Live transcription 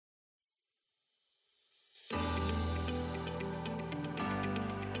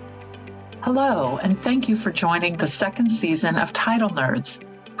Hello, and thank you for joining the second season of Title Nerds,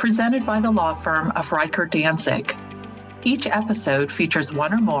 presented by the law firm of Riker Danzig. Each episode features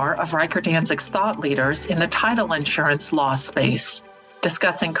one or more of Riker Danzig's thought leaders in the title insurance law space,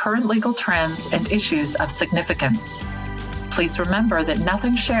 discussing current legal trends and issues of significance. Please remember that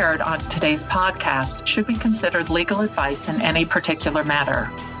nothing shared on today's podcast should be considered legal advice in any particular matter.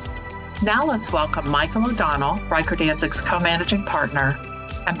 Now let's welcome Michael O'Donnell, Riker Danzig's co-managing partner,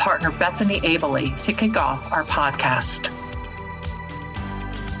 and partner Bethany Abele to kick off our podcast.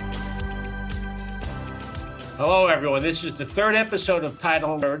 Hello, everyone. This is the third episode of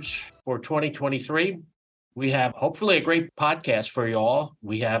Title Nerds for 2023. We have hopefully a great podcast for you all.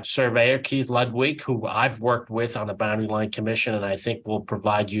 We have Surveyor Keith Ludwig, who I've worked with on the Boundary Line Commission, and I think will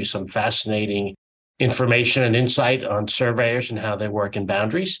provide you some fascinating information and insight on surveyors and how they work in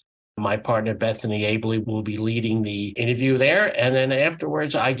boundaries. My partner, Bethany Abele, will be leading the interview there. And then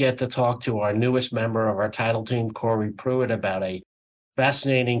afterwards, I get to talk to our newest member of our title team, Kori Pruett, about a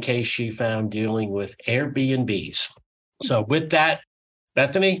fascinating case she found dealing with AirBNBs. So with that,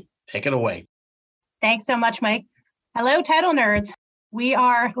 Bethany, take it away. Thanks so much, Mike. Hello, Title Nerds. We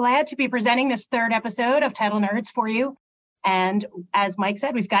are glad to be presenting this third episode of Title Nerds for you. And as Mike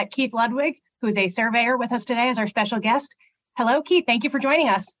said, we've got Keith Ludwig, who's a surveyor, with us today as our special guest. Hello, Keith. Thank you for joining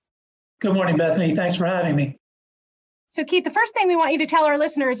us. Good morning, Bethany. Thanks for having me. So, Keith, the first thing we want you to tell our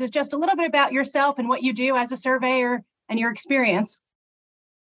listeners is just a little bit about yourself and what you do as a surveyor and your experience.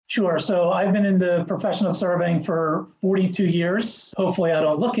 Sure. So I've been in the profession of surveying for 42 years. Hopefully I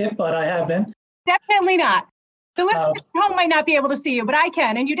don't look it, but I have been. Definitely not. The listeners at home might not be able to see you, but I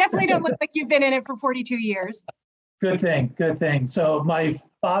can. And you definitely don't look like you've been in it for 42 years. Good thing. So my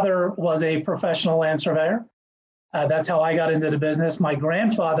father was a professional land surveyor. That's how I got into the business. My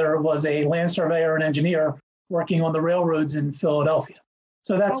grandfather was a land surveyor and engineer working on the railroads in Philadelphia.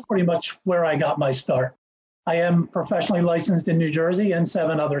 So that's pretty much where I got my start. I am professionally licensed in New Jersey and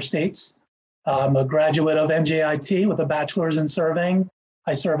 7 other states. I'm a graduate of NJIT with a bachelor's in surveying.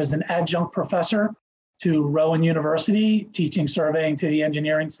 I serve as an adjunct professor to Rowan University, teaching surveying to the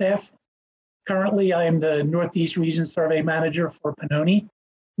engineering staff. Currently, I am the Northeast Region Survey Manager for Pannoni,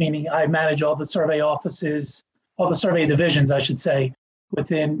 meaning I manage all the survey offices, all the survey divisions, I should say,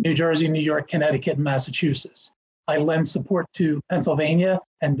 within New Jersey, New York, Connecticut, and Massachusetts. I lend support to Pennsylvania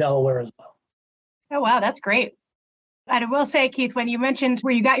and Delaware as well. Oh, wow, that's great. I will say, Keith, when you mentioned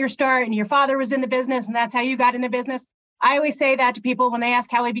where you got your start and your father was in the business and that's how you got in the business, I always say that to people when they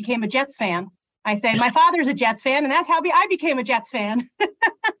ask how I became a Jets fan. I say, my father's a Jets fan, and that's how I became a Jets fan.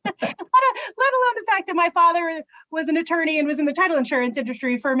 Let alone the fact that my father was an attorney and was in the title insurance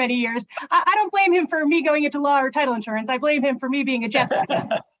industry for many years. I don't blame him for me going into law or title insurance. I blame him for me being a Jets fan.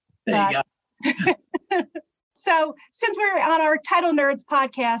 There you go. So since we're on our Title Nerds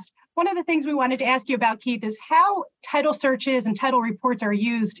podcast, one of the things we wanted to ask you about, Keith, is how title searches and title reports are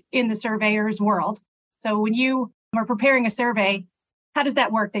used in the surveyor's world. So when you are preparing a survey, how does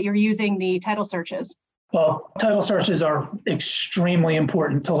that work that you're using the title searches? Well, title searches are extremely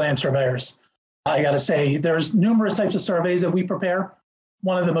important to land surveyors. I got to say, there's numerous types of surveys that we prepare.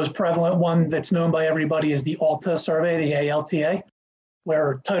 One of the most prevalent one that's known by everybody is the ALTA survey, the ALTA,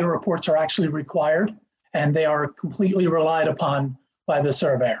 where title reports are actually required and they are completely relied upon by the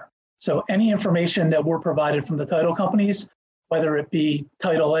surveyor. So any information that we're provided from the title companies, whether it be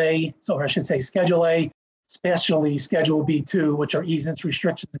Title A, or I should say Schedule A, especially Schedule B2, which are easements,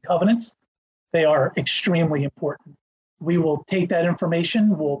 restrictions, and covenants, they are extremely important. We will take that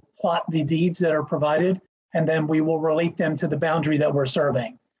information, we'll plot the deeds that are provided, and then we will relate them to the boundary that we're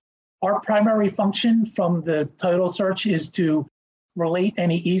surveying. Our primary function from the title search is to relate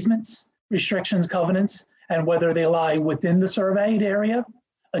any easements, restrictions, covenants, and whether they lie within the surveyed area,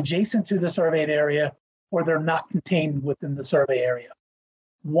 adjacent to the surveyed area, or they're not contained within the survey area.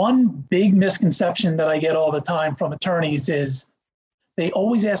 One big misconception that I get all the time from attorneys is they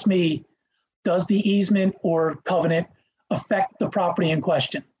always ask me, does the easement or covenant affect the property in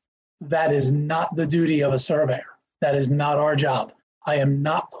question? That is not the duty of a surveyor. That is not our job. I am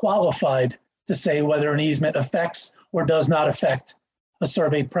not qualified to say whether an easement affects or does not affect a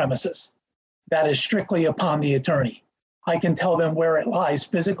surveyed premises. That is strictly upon the attorney. I can tell them where it lies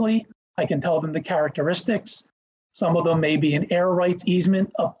physically. I can tell them the characteristics. Some of them may be an air rights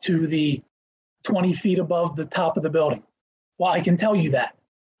easement up to the 20 feet above the top of the building. Well, I can tell you that.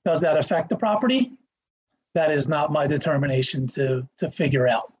 Does that affect the property? That is not my determination to figure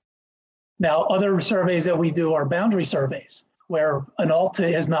out. Now, other surveys that we do are boundary surveys, where an ALTA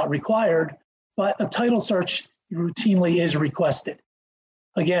is not required, but a title search routinely is requested.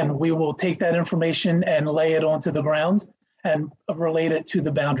 Again, we will take that information and lay it onto the ground and relate it to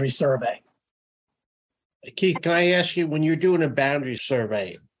the boundary survey. Keith, can I ask you, when you're doing a boundary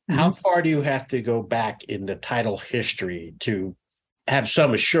survey, how far do you have to go back in the title history to have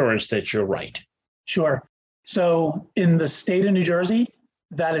some assurance that you're right? Sure. So in the state of New Jersey,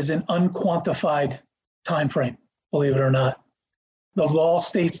 that is an unquantified time frame, believe it or not. The law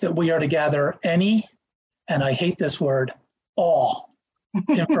states that we are to gather any, and I hate this word, all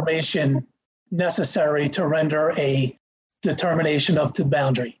information necessary to render a determination of the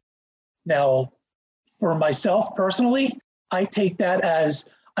boundary. Now, for myself personally, I take that as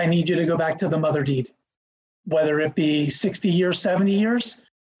I need you to go back to the mother deed, whether it be 60 years, 70 years,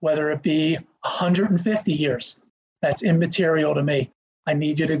 whether it be 150 years. That's immaterial to me. I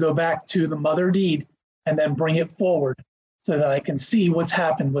need you to go back to the mother deed and then bring it forward so that I can see what's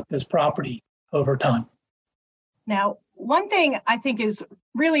happened with this property over time. Now, one thing I think is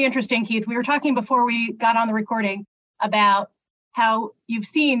really interesting, Keith, we were talking before we got on the recording about how you've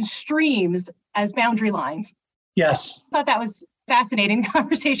seen streams as boundary lines. Yes. I thought that was fascinating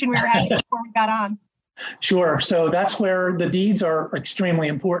conversation we were having before we got on. Sure. So that's where the deeds are extremely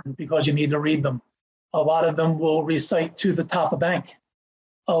important because you need to read them. A lot of them will recite to the top of bank.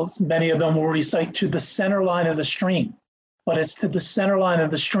 Many of them will recite to the center line of the stream, but it's to the center line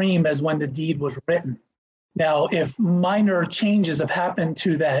of the stream as when the deed was written. Now, if minor changes have happened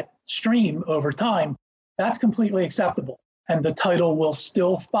to that stream over time, that's completely acceptable, and the title will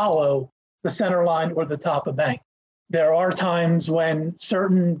still follow the center line or the top of bank. There are times when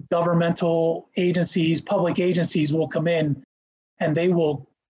certain governmental agencies, public agencies will come in and they will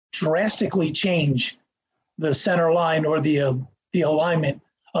drastically change the center line or the alignment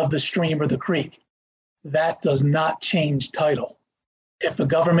of the stream or the creek. That does not change title. If a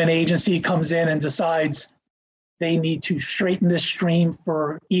government agency comes in and decides they need to straighten this stream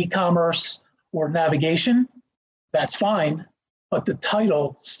for e-commerce or navigation, that's fine, but the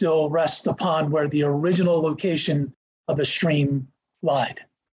title still rests upon where the original location of the stream lied.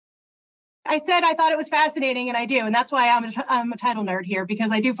 I said I thought it was fascinating, and I do, and that's why I'm a title nerd here,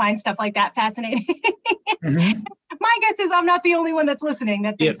 because I do find stuff like that fascinating. Mm-hmm. My guess is I'm not the only one that's listening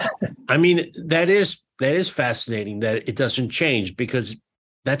that thinks that. I mean, that is fascinating that it doesn't change, because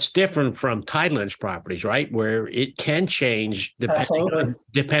that's different from tidelands properties, right? Where it can change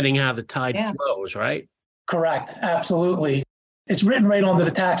depending how the tide flows, right? Correct. Absolutely. It's written right onto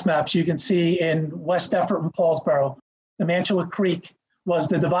the tax maps. You can see in West Effort and Paulsboro, the Mantua Creek was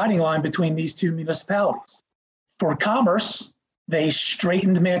the dividing line between these two municipalities. For commerce, they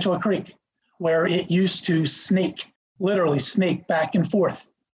straightened Mantua Creek, where it used to literally snake back and forth.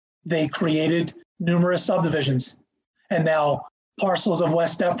 They created numerous subdivisions, and now parcels of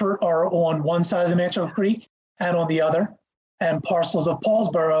West Effort are on one side of the Mantua Creek and on the other, and parcels of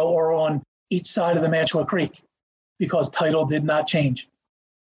Paulsboro are on each side of the Mantua Creek because title did not change.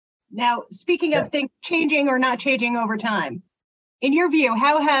 Now, speaking of things changing or not changing over time, in your view,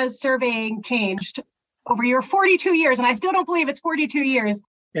 how has surveying changed over your 42 years? And I still don't believe it's 42 years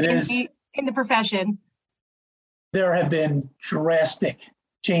in the profession. There have been drastic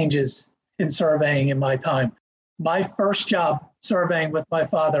changes in surveying in my time. My first job surveying with my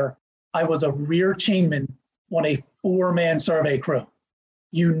father, I was a rear chainman on a 4-man survey crew.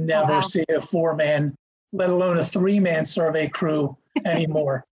 You never see a 4-man, let alone a 3-man survey crew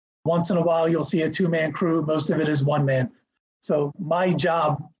anymore. Once in a while, you'll see a 2-man crew. Most of it is 1-man. So my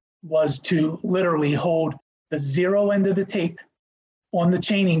job was to literally hold the zero end of the tape on the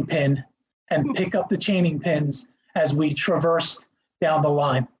chaining pin and pick up the chaining pins as we traversed down the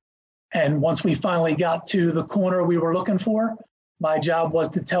line. And once we finally got to the corner we were looking for, my job was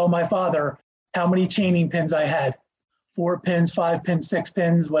to tell my father how many chaining pins I had. 4 pins, 5 pins, 6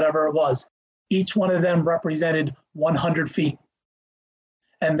 pins, whatever it was. Each one of them represented 100 feet.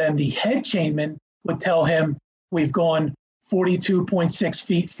 And then the head chainman would tell him, we've gone 42.6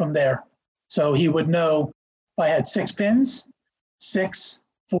 feet from there. So he would know if I had 6 pins,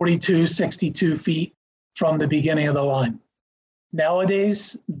 42, 62 feet from the beginning of the line.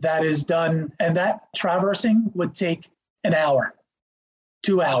 Nowadays, that is done, and that traversing would take an hour,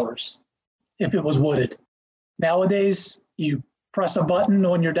 2 hours if it was wooded. Nowadays, you press a button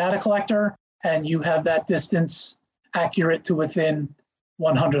on your data collector and you have that distance accurate to within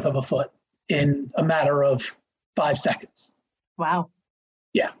 1/100th of a foot in a matter of 5 seconds. Wow.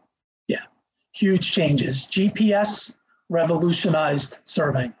 Yeah. Huge changes. GPS revolutionized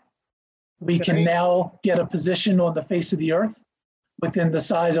surveying. We can now get a position on the face of the earth within the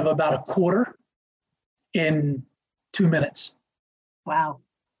size of about a quarter in 2 minutes. Wow.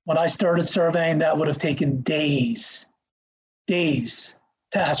 When I started surveying, that would have taken days to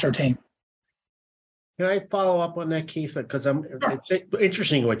ascertain. Can I follow up on that, Keith? Because it's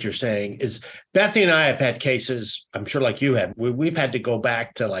interesting what you're saying is Bethany and I have had cases, I'm sure like you have, we've had to go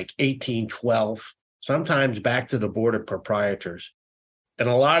back to like 1812, sometimes back to the Board of Proprietors. And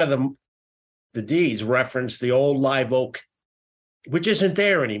a lot of them, the deeds reference the old live oak, which isn't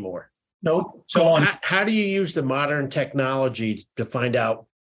there anymore. Nope. So how do you use the modern technology to find out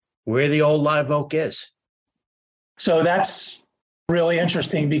where the old live oak is? So that's really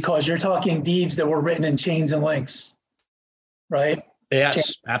interesting because you're talking deeds that were written in chains and links, right?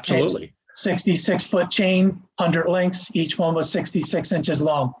 Yes, absolutely. 66-foot chain, 100 links, each one was 66 inches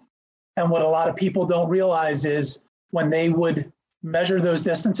long. And what a lot of people don't realize is when they would measure those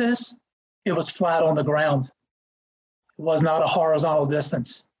distances, it was flat on the ground. It was not a horizontal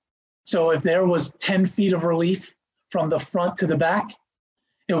distance. So if there was 10 feet of relief from the front to the back,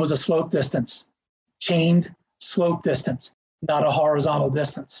 it was a slope distance, chained slope distance, not a horizontal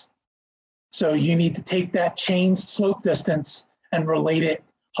distance. So you need to take that chained slope distance and relate it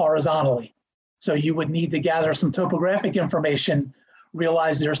horizontally. So you would need to gather some topographic information,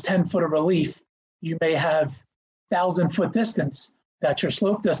 realize there's 10 foot of relief. You may have 1,000-foot distance, that's your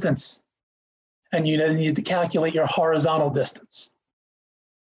slope distance. And you then need to calculate your horizontal distance.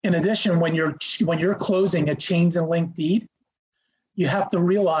 In addition, when you're closing a chains and link deed, you have to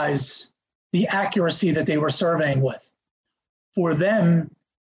realize the accuracy that they were surveying with. For them,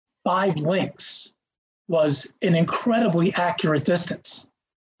 5 links was an incredibly accurate distance.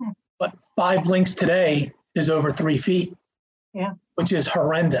 But 5 links today is over 3 feet, which is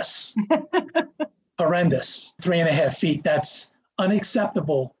horrendous. Horrendous. 3.5 feet. That's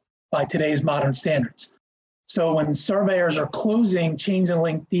unacceptable by today's modern standards. So when surveyors are closing chains and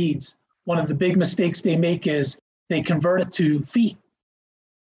link deeds, one of the big mistakes they make is they convert it to feet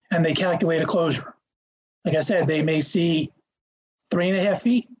and they calculate a closure. Like I said, they may see 3.5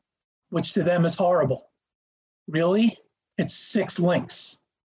 feet, which to them is horrible. Really, it's 6 links.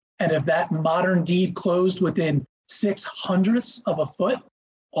 And if that modern deed closed within 6/100ths of a foot,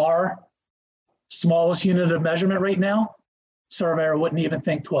 our smallest unit of measurement right now, surveyor wouldn't even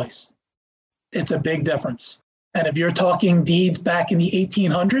think twice. It's a big difference. And if you're talking deeds back in the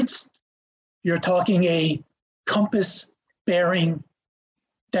 1800s, you're talking a compass bearing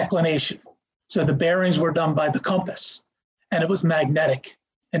declination. So the bearings were done by the compass and it was magnetic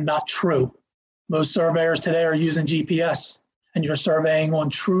and not true. Most surveyors today are using GPS and you're surveying on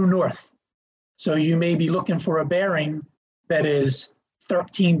true north. So you may be looking for a bearing that is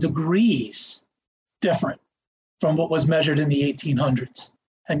 13 degrees different from what was measured in the 1800s.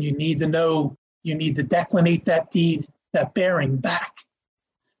 And you need to know, you need to declinate that deed, that bearing back,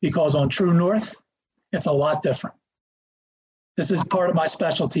 because on true north, it's a lot different. This is part of my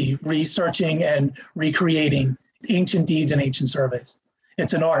specialty, researching and recreating ancient deeds and ancient surveys.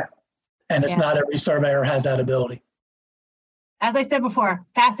 It's an art, and it's not every surveyor has that ability. As I said before,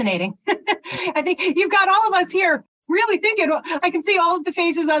 fascinating. I think you've got all of us here really thinking. I can see all of the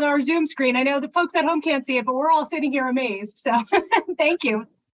faces on our Zoom screen. I know the folks at home can't see it, but we're all sitting here amazed. So thank you.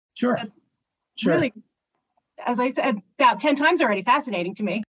 Sure. Really, as I said, about 10 times already, fascinating to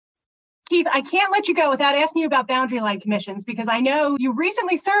me. Keith, I can't let you go without asking you about boundary line commissions, because I know you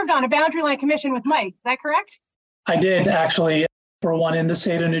recently served on a boundary line commission with Mike. Is that correct? I did, actually, for one in the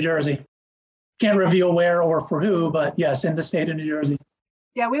state of New Jersey. Can't reveal where or for who, but yes, in the state of New Jersey.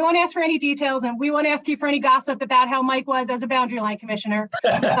 Yeah, we won't ask for any details, and we won't ask you for any gossip about how Mike was as a boundary line commissioner.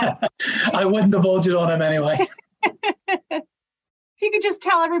 I wouldn't divulge it on him anyway. If you could just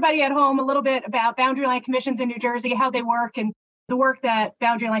tell everybody at home a little bit about boundary line commissions in New Jersey, how they work, and the work that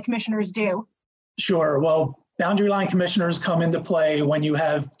boundary line commissioners do. Sure. Well, boundary line commissioners come into play when you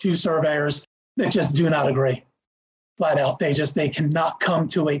have 2 surveyors that just do not agree. Flat out, they cannot come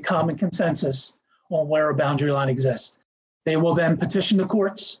to a common consensus on where a boundary line exists. They will then petition the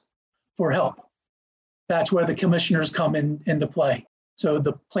courts for help. That's where the commissioners come into play. So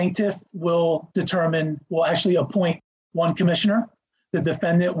the plaintiff will actually appoint one commissioner. The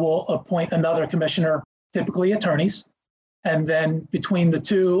defendant will appoint another commissioner, typically attorneys. And then between the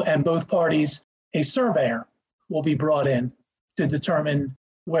two and both parties, a surveyor will be brought in to determine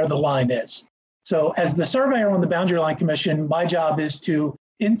where the line is. So as the surveyor on the Boundary Line Commission, my job is to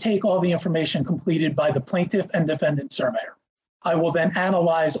intake all the information completed by the plaintiff and defendant surveyor. I will then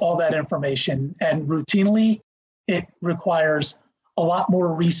analyze all that information, and routinely it requires a lot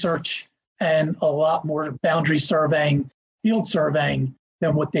more research and a lot more boundary surveying, field surveying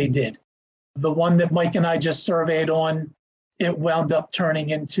than what they did. The one that Mike and I just surveyed on, it wound up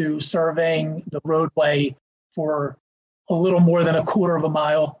turning into surveying the roadway for a little more than 1/4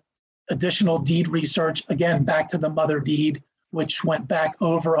 mile. Additional deed research, again, back to the mother deed, which went back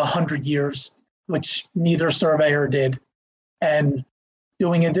over 100 years. which neither surveyor did, and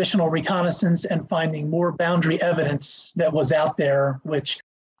doing additional reconnaissance and finding more boundary evidence that was out there, which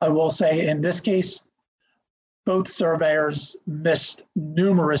I will say in this case, both surveyors missed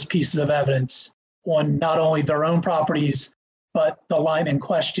numerous pieces of evidence on not only their own properties, but the line in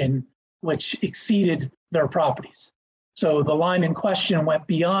question, which exceeded their properties. So the line in question went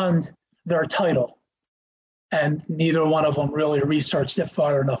beyond their title, and neither one of them really researched it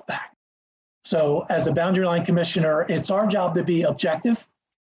far enough back. So as a boundary line commissioner, it's our job to be objective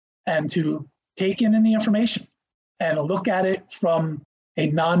and to take in the information and look at it from a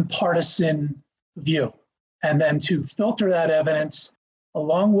nonpartisan view, and then to filter that evidence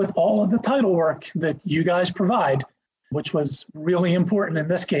along with all of the title work that you guys provide, which was really important in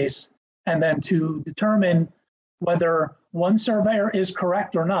this case, and then to determine whether one surveyor is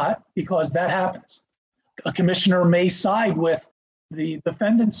correct or not, because that happens. A commissioner may side with the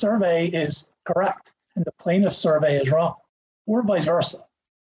defendant survey is correct and the plaintiff survey is wrong, or vice versa.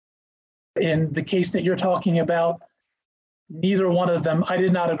 In the case that you're talking about, neither one of them, I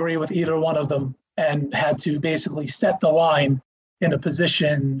did not agree with either one of them and had to basically set the line in a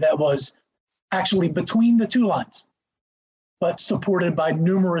position that was actually between the two lines, but supported by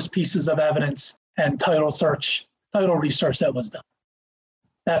numerous pieces of evidence and title research that was done.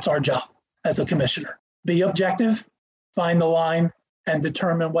 That's our job as a commissioner. Be objective, find the line, and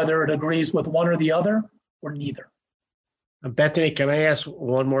determine whether it agrees with one or the other or neither. Bethany, can I ask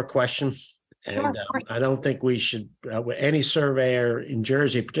one more question? Sure, And I don't think we should, with any surveyor in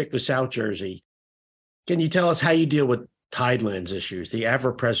Jersey, particularly South Jersey, can you tell us how you deal with tidelands issues, the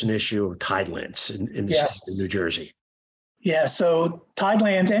ever-present issue of tidelands in the state of New Jersey? Yeah, so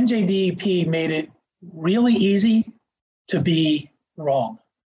tidelands, NJDEP made it really easy to be wrong,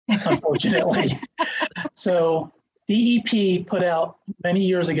 unfortunately. So DEP put out many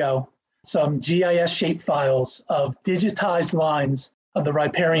years ago some GIS-shaped files of digitized lines of the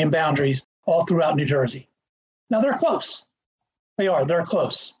riparian boundaries all throughout New Jersey. Now they're close. They're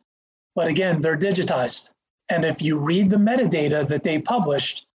close. But again, they're digitized. And if you read the metadata that they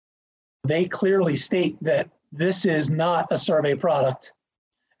published, they clearly state that this is not a survey product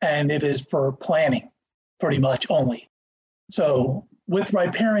and it is for planning pretty much only. So with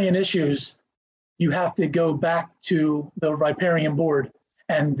riparian issues, you have to go back to the riparian board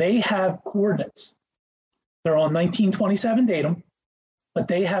and they have coordinates. They're on 1927 datum, but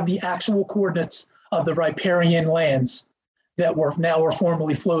they have the actual coordinates of the riparian lands that were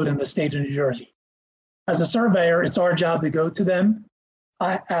formerly flowed in the state of New Jersey. As a surveyor, it's our job to go to them,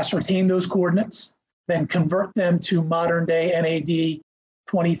 ascertain those coordinates, then convert them to modern day NAD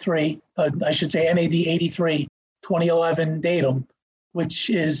 23, NAD 83, 2011 datum, which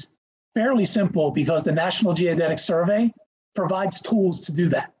is fairly simple because the National Geodetic Survey provides tools to do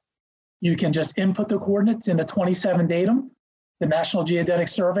that. You can just input the coordinates in the 27 datum. The National Geodetic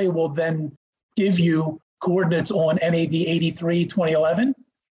Survey will then give you coordinates on NAD 83, 2011.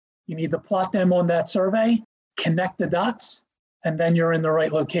 You need to plot them on that survey, connect the dots, and then you're in the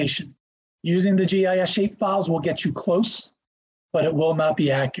right location. Using the GIS shape files will get you close, but it will not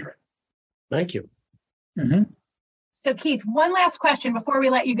be accurate. Thank you. Mm-hmm. So Keith, one last question before we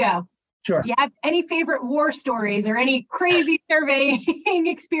let you go. Sure. Do you have any favorite war stories or any crazy surveying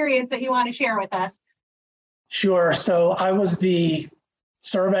experience that you want to share with us? Sure. So I was the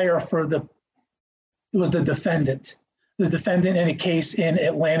surveyor for the defendant in a case in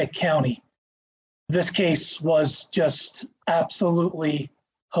Atlantic County. This case was just absolutely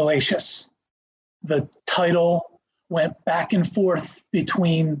hellacious. The title went back and forth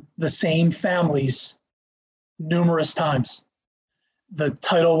between the same families numerous times. The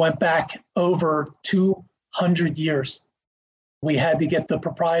title went back over 200 years. We had to get the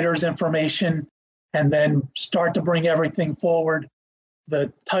proprietor's information and then start to bring everything forward.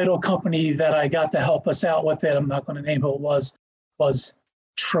 The title company that I got to help us out with it, I'm not going to name who it was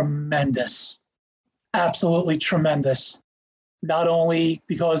tremendous, absolutely tremendous. Not only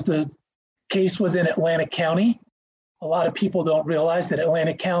because the case was in Atlantic County, a lot of people don't realize that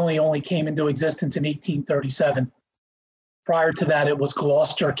Atlantic County only came into existence in 1837. Prior to that, it was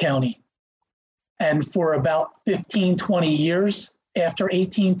Gloucester County. And for about 15, 20 years after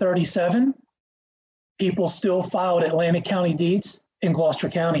 1837, people still filed Atlantic County deeds in Gloucester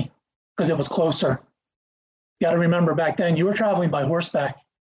County because it was closer. You got to remember back then you were traveling by horseback.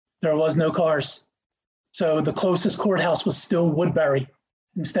 There was no cars. So the closest courthouse was still Woodbury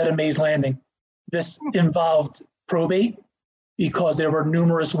instead of Mays Landing. This involved probate because there were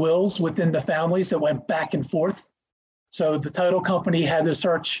numerous wills within the families that went back and forth. So the title company had to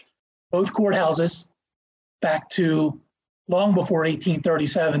search both courthouses back to long before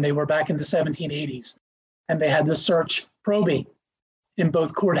 1837. They were back in the 1780s. And they had to search probate in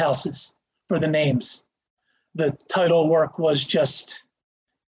both courthouses for the names. The title work was just,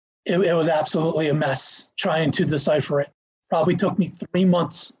 it was absolutely a mess trying to decipher it. Probably took me 3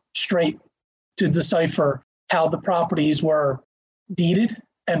 months straight to decipher how the properties were deeded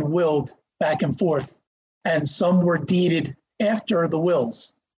and willed back and forth. And some were deeded after the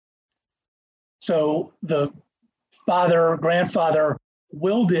wills. So the grandfather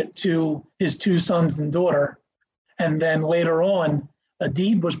willed it to his 2 sons and daughter. And then later on, a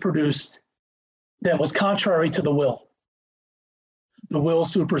deed was produced that was contrary to the will. The will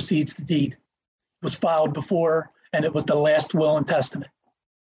supersedes the deed. It was filed before, and it was the last will and testament.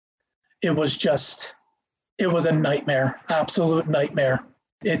 It was a nightmare, absolute nightmare.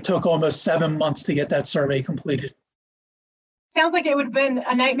 It took almost 7 months to get that survey completed. Sounds like it would have been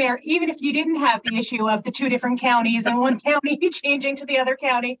a nightmare, even if you didn't have the issue of the 2 different counties and one county changing to the other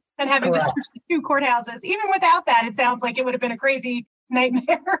county and having Correct. to switch the 2 courthouses. Even without that, it sounds like it would have been a crazy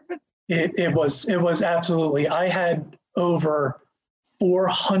nightmare. It was absolutely. I had over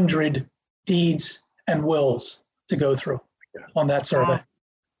 400 deeds and wills to go through on that survey.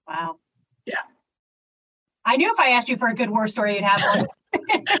 Wow. Yeah. I knew if I asked you for a good war story, you'd have one.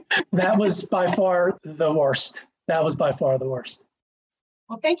 That was by far the worst.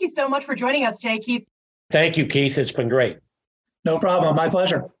 Well, thank you so much for joining us today, Keith. Thank you, Keith. It's been great. No problem. My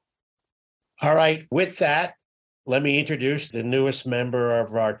pleasure. All right. With that, let me introduce the newest member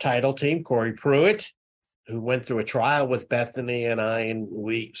of our title team, Kori Pruett, who went through a trial with Bethany and I, and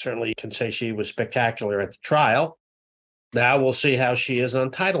we certainly can say she was spectacular at the trial. Now we'll see how she is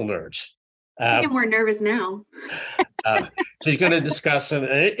on Title Nerds. I think I'm more nervous now. She's going to discuss an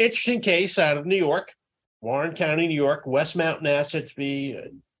interesting case out of New York, Warren County, New York, West Mountain Assets v.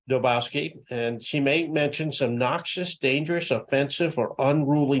 Dobkowski, and she may mention some noxious, dangerous, offensive, or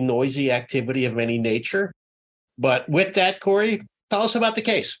unruly, noisy activity of any nature. But with that, Kori, tell us about the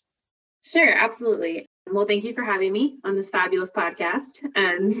case. Sure, absolutely. Well, thank you for having me on this fabulous podcast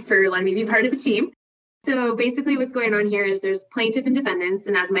and for letting me be part of the team. So basically what's going on here is there's plaintiff and defendants.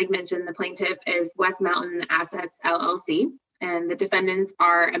 And as Mike mentioned, the plaintiff is West Mountain Assets LLC. And the defendants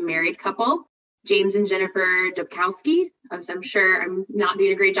are a married couple, James and Jennifer Dobkowski. So I'm sure I'm not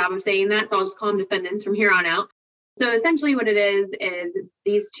doing a great job of saying that, so I'll just call them defendants from here on out. So essentially what it is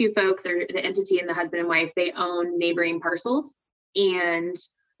these 2 folks, or the entity and the husband and wife, they own neighboring parcels. And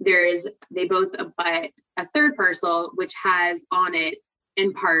they both abut a third parcel, which has on it,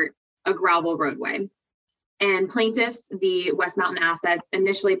 in part, a gravel roadway. And plaintiffs, the West Mountain Assets,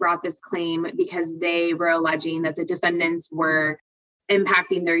 initially brought this claim because they were alleging that the defendants were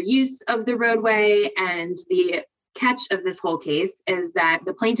impacting their use of the roadway. And the catch of this whole case is that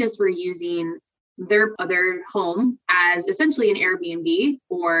the plaintiffs were using their other home as essentially an AirBNB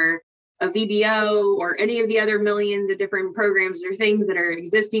or a VRBO or any of the other millions of different programs or things that are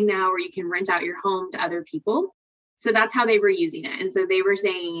existing now where you can rent out your home to other people. So that's how they were using it. And so they were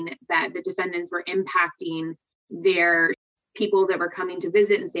saying that the defendants were impacting their people that were coming to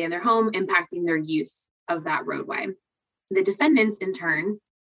visit and stay in their home, impacting their use of that roadway. The defendants, in turn,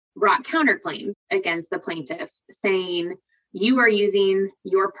 brought counterclaims against the plaintiff, saying, you are using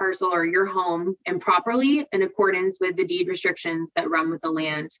your parcel or your home improperly in accordance with the deed restrictions that run with the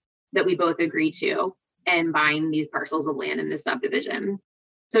land that we both agree to in buying these parcels of land in this subdivision.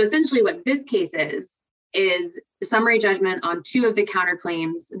 So essentially what this case is summary judgment on 2 of the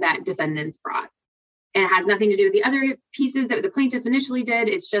counterclaims that defendants brought. And it has nothing to do with the other pieces that the plaintiff initially did.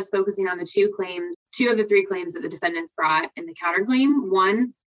 It's just focusing on the 2 claims, 2 of the 3 claims that the defendants brought in the counterclaim.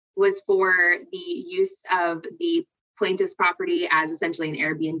 One was for the use of the plaintiff's property as essentially an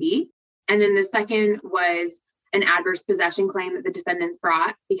AirBNB. And then the second was an adverse possession claim that the defendants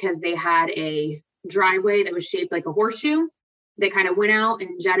brought because they had a driveway that was shaped like a horseshoe that kind of went out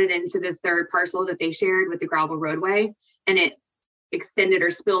and jetted into the third parcel that they shared with the gravel roadway, and it extended or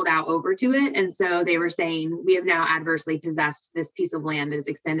spilled out over to it. And so they were saying, we have now adversely possessed this piece of land that is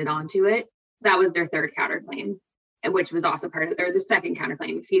extended onto it. So that was their third counterclaim, which was also part of, or the second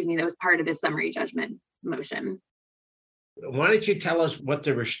counterclaim, that was part of this summary judgment motion. Why don't you tell us what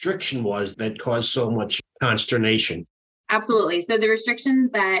the restriction was that caused so much consternation? Absolutely. So the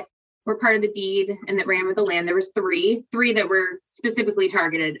restrictions that were part of the deed and that ran with the land, there was three that were specifically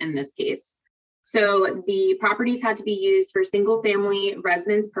targeted in this case. So the properties had to be used for single family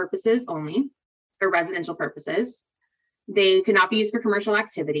residence purposes only, or residential purposes. They could not be used for commercial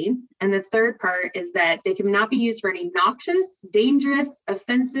activity. And the third part is that they cannot be used for any noxious, dangerous,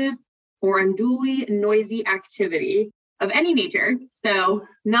 offensive, or unduly noisy activity of any nature. So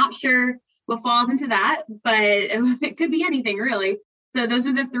not sure what falls into that, but it could be anything really. So those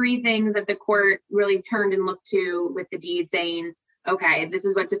are the three things that the court really turned and looked to with the deed, saying, okay, this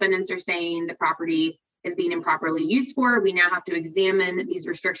is what defendants are saying the property is being improperly used for. We now have to examine these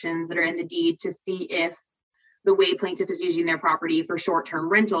restrictions that are in the deed to see if the way plaintiff is using their property for short-term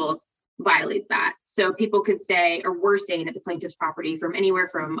rentals violates that. So people could stay, or were staying at the plaintiff's property from anywhere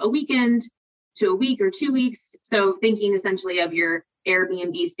from a weekend to a week or 2 weeks. So thinking essentially of your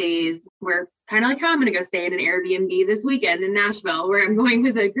AirBNB stays, where kind of like how I'm going to go stay in an Airbnb this weekend in Nashville, where I'm going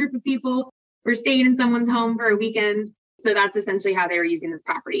with a group of people. We're staying in someone's home for a weekend. So that's essentially how they were using this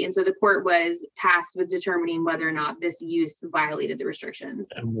property. And so the court was tasked with determining whether or not this use violated the restrictions.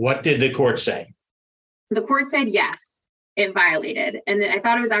 And what did the court say? The court said yes, it violated. And I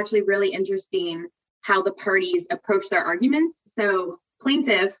thought it was actually really interesting how the parties approached their arguments. So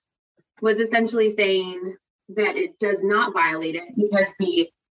plaintiff was essentially saying that it does not violate it because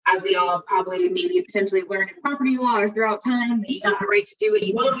as we all probably maybe potentially learned in property law or throughout time, that you have the right to do what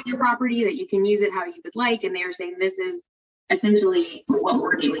you want with your property, that you can use it how you would like. And they were saying this is essentially what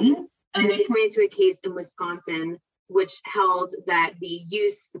we're doing. And they pointed to a case in Wisconsin which held that the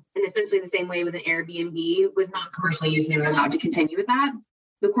use, in essentially the same way with an Airbnb, was not commercially used and they were allowed to continue with that.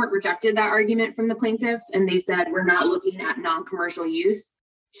 The court rejected that argument from the plaintiff, and they said, we're not looking at non-commercial use.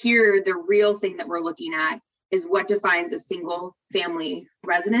 Here, the real thing that we're looking at is what defines a single family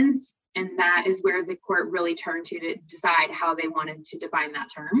residence. And that is where the court really turned to decide how they wanted to define that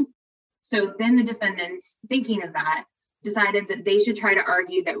term. So then the defendants, thinking of that, decided that they should try to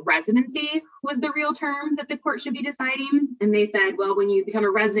argue that residency was the real term that the court should be deciding. And they said, well, when you become a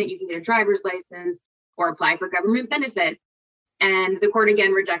resident, you can get a driver's license or apply for government benefits. And the court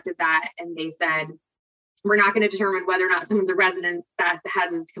again rejected that. And they said, we're not going to determine whether or not someone's a resident. That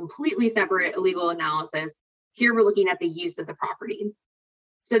has a completely separate legal analysis. Here we're looking at the use of the property.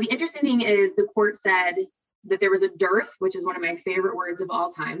 So the interesting thing is the court said that there was a dearth, which is one of my favorite words of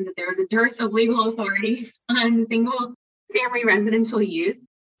all time, that there was a dearth of legal authority on single family residential use.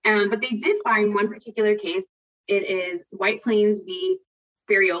 But they did find one particular case. It is White Plains v.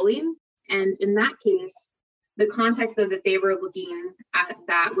 Farioli. And in that case, the context of that they were looking at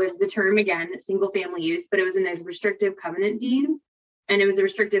that was the term, again, single family use, but it was in a restrictive covenant deed, and it was a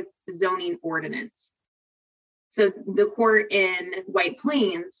restrictive zoning ordinance. So the court in White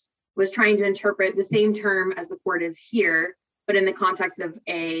Plains was trying to interpret the same term as the court is here, but in the context of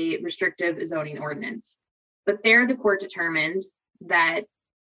a restrictive zoning ordinance. But there the court determined that,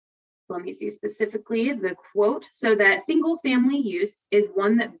 let me see specifically the quote, so that single family use is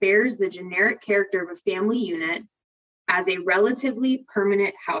one that bears the generic character of a family unit as a relatively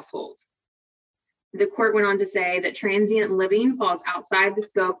permanent household. The court went on to say that transient living falls outside the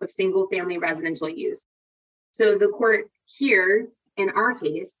scope of single family residential use. So the court here, in our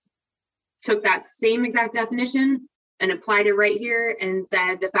case, took that same exact definition and applied it right here and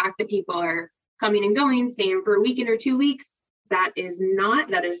said the fact that people are coming and going, staying for a weekend or 2 weeks, that is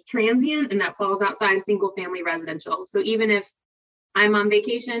transient, and that falls outside of single family residential. So even if I'm on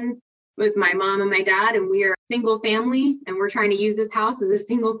vacation with my mom and my dad and we are single family and we're trying to use this house as a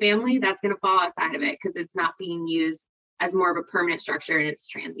single family, that's going to fall outside of it because it's not being used as more of a permanent structure and it's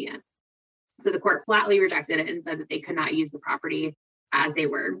transient. So the court flatly rejected it and said that they could not use the property as they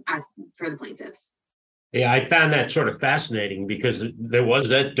were as for the plaintiffs. Yeah, I found that sort of fascinating because there was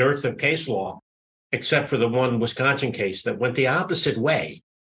that dearth of case law, except for the one Wisconsin case that went the opposite way.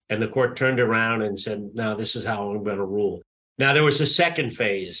 And the court turned around and said, no, this is how I'm going to rule. Now, there was a second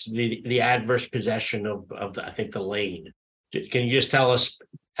phase, the adverse possession of I think, the lane. Can you just tell us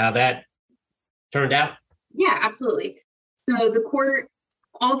how that turned out? Yeah, absolutely. So the court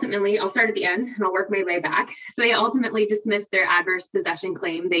ultimately, I'll start at the end and I'll work my way back. So they ultimately dismissed their adverse possession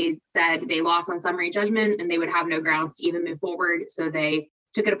claim. They said they lost on summary judgment and they would have no grounds to even move forward. So they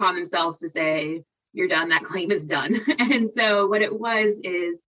took it upon themselves to say, you're done, that claim is done. And so what it was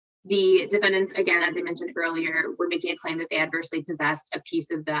is the defendants, again, as I mentioned earlier, were making a claim that they adversely possessed a piece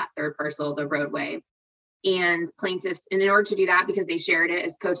of that third parcel, the roadway. And plaintiffs, and in order to do that, because they shared it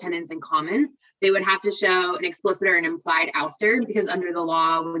as co-tenants in common, they would have to show an explicit or an implied ouster, because under the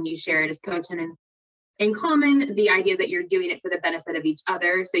law, when you share it as co-tenants in common, the idea is that you're doing it for the benefit of each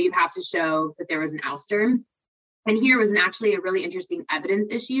other. So you have to show that there was an ouster. And here was actually a really interesting evidence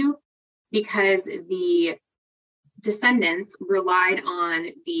issue, because the defendants relied on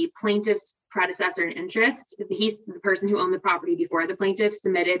the plaintiff's predecessor in interest. He's the person who owned the property before the plaintiff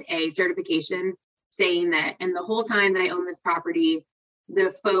submitted a certification saying that, and the whole time that I own this property,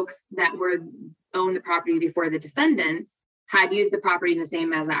 the folks that owned the property before the defendants had used the property in the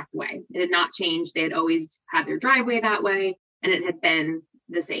same exact way. It had not changed. They had always had their driveway that way, and it had been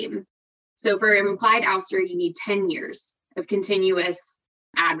the same. So for an implied ouster, you need 10 years of continuous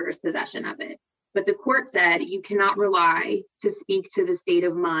adverse possession of it. But the court said you cannot rely to speak to the state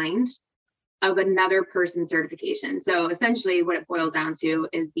of mind of another person's certification. So essentially what it boils down to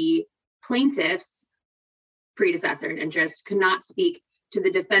is the plaintiff's predecessor and interest could not speak to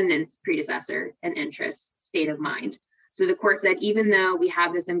the defendant's predecessor and interest state of mind. So the court said, even though we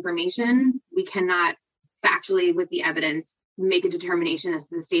have this information, we cannot factually with the evidence make a determination as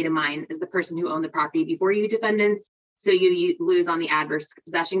to the state of mind as the person who owned the property before you, defendants. So you lose on the adverse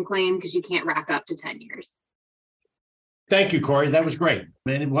possession claim because you can't rack up to 10 years. Thank you, Kori. That was great.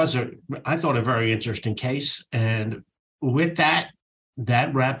 And it was I thought, a very interesting case. And with that,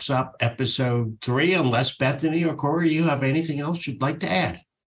 that wraps up episode 3, unless Bethany or Kori, you have anything else you'd like to add?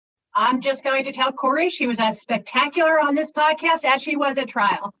 I'm just going to tell Kori she was as spectacular on this podcast as she was at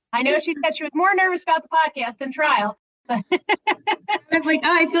trial. I know she said she was more nervous about the podcast than trial. I was like,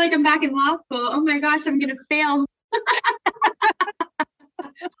 oh, I feel like I'm back in law school. Oh my gosh, I'm going to fail.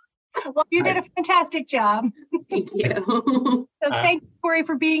 Well, you did a fantastic job. Thank you. So thank you, Kori,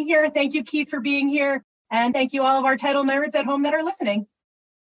 for being here. Thank you, Keith, for being here. And thank you all of our title nerds at home that are listening.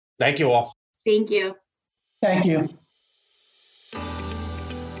 Thank you all. Thank you. Thank you.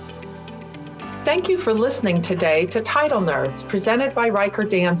 Thank you for listening today to Title Nerds, presented by Riker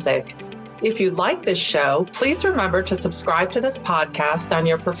Danzig. If you like this show, please remember to subscribe to this podcast on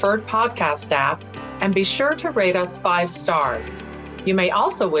your preferred podcast app and be sure to rate us 5 stars. You may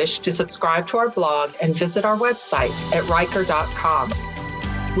also wish to subscribe to our blog and visit our website at riker.com.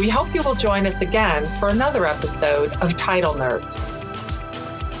 We hope you will join us again for another episode of Title Nerds.